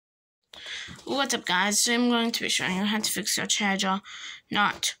What's up, guys? So I'm going to be showing you how to fix your charger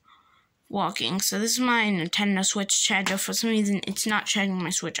not working. So this is my Nintendo Switch charger. For some reason, it's not charging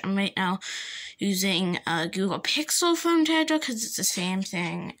my Switch. I'm right now using a Google Pixel phone charger because it's the same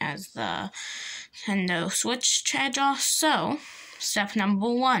thing as the Nintendo Switch charger. So, step number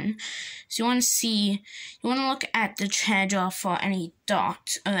 1 is you want to look at the charger for any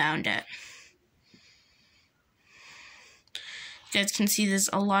dots around it. You guys can see there's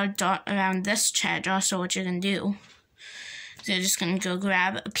a lot of dot around this charger, so what you're going to do is you're just going to go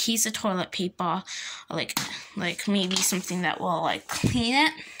grab a piece of toilet paper, or like maybe something that will clean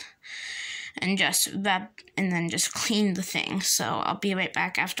it, and then just clean the thing. So I'll be right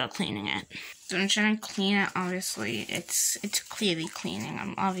back after cleaning it. So I'm trying to clean it. Obviously, it's clearly cleaning.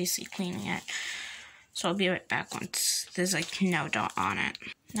 I'm obviously cleaning it. So I'll be right back once there's no dot on it.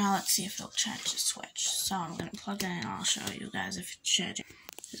 Now let's see if it'll charge the Switch. So I'm going to plug it in and I'll show you guys if it's charging.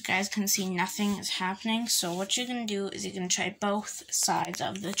 You guys can see nothing is happening. So what you're going to do is you're going to try both sides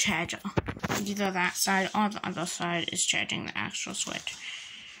of the charger. Either that side or the other side is charging the actual Switch.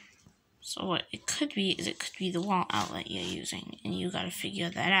 So what it could be is it could be the wall outlet you're using. And you got to figure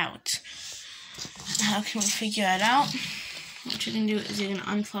that out. How can we figure it out? What you're going to do is you're going to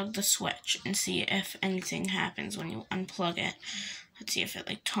unplug the Switch and see if anything happens when you unplug it. Let's see if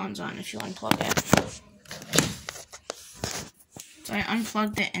it turns on if you unplug it. So I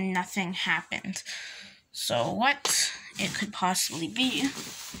unplugged it and nothing happened. So what it could possibly be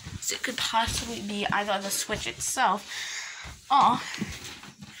is it could possibly be either the Switch itself or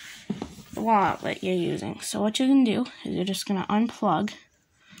the wall outlet you're using. So what you're going to do is you're just going to unplug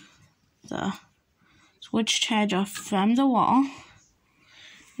the Switch charger from the wall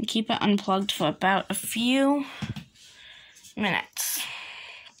and keep it unplugged for about a few minutes.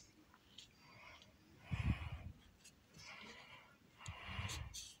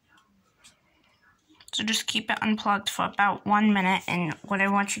 So just keep it unplugged for about 1 minute, and what I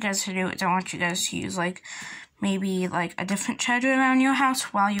want you guys to do is I want you guys to use maybe a different charger around your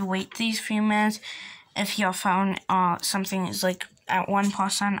house while you wait these few minutes. If your phone or something is at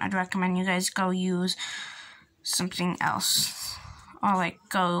 1%, I'd recommend you guys go use something else, or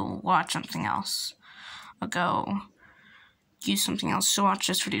go watch something else, or go use something else to watch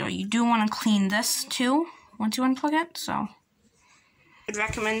this video. You do want to clean this too once you unplug it, so I'd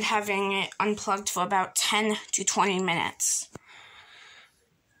recommend having it unplugged for about 10 to 20 minutes.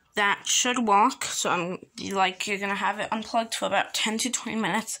 That should work. So you're gonna have it unplugged for about 10 to 20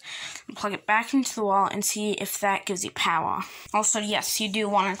 minutes and plug it back into the wall and see if that gives you power. Also, yes, you do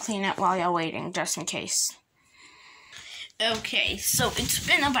want to clean it while you're waiting, just in case. Okay, so it's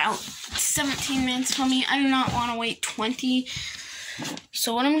been about 17 minutes for me. I do not want to wait 20.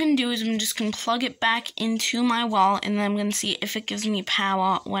 So what I'm going to do is I'm just going to plug it back into my wall, and then I'm going to see if it gives me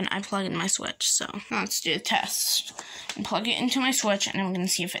power when I plug in my Switch. So let's do a test. And plug it into my Switch, and I'm going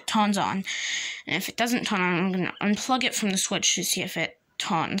to see if it turns on. And if it doesn't turn on, I'm going to unplug it from the Switch to see if it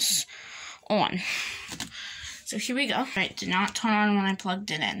turns on. So here we go. Right, did not turn on when I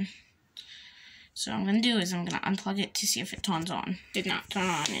plugged it in. So what I'm going to do is I'm going to unplug it to see if it turns on. Did not turn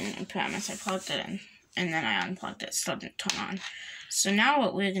on, and I promise I plugged it in. And then I unplugged it, still didn't turn on. So now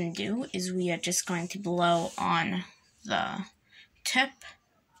what we're going to do is we are just going to blow on the tip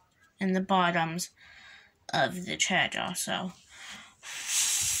and the bottoms of the charger. So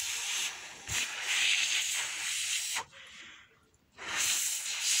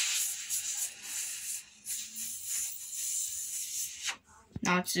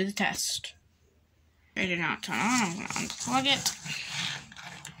now let's do the test. It did not turn on. I'm going to unplug it.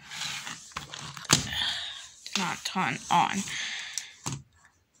 Did not turn on.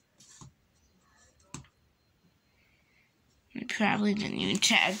 It probably didn't even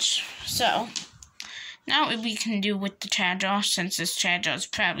charge. So now what we can do with the charger, since this charger is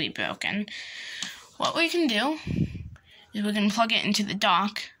probably broken, what we can do is we can plug it into the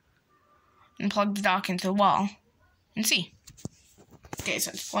dock and plug the dock into the wall and see. Okay,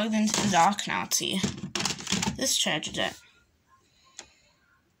 so it's plugged into the dock. Now let's see. This charges it.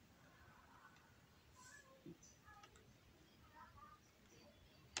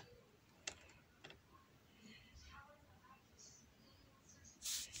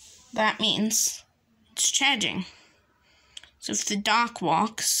 That means it's charging. So if the dock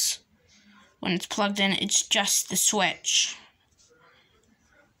works, when it's plugged in, it's just the Switch,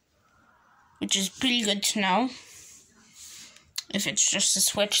 which is pretty good to know. If it's just the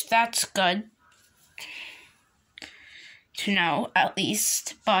Switch, that's good to know, at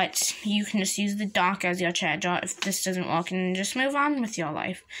least. But you can just use the dock as your charger if this doesn't work and just move on with your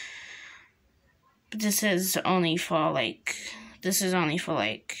life. But this is only for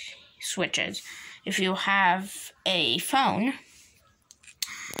switches. If you have a phone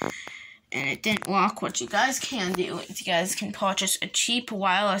and it didn't work, what you guys can do is you guys can purchase a cheap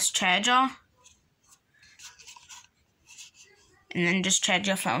wireless charger and then just charge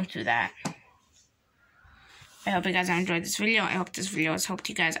your phone through that. I hope you guys enjoyed this video. I hope this video has helped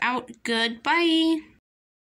you guys out. Goodbye.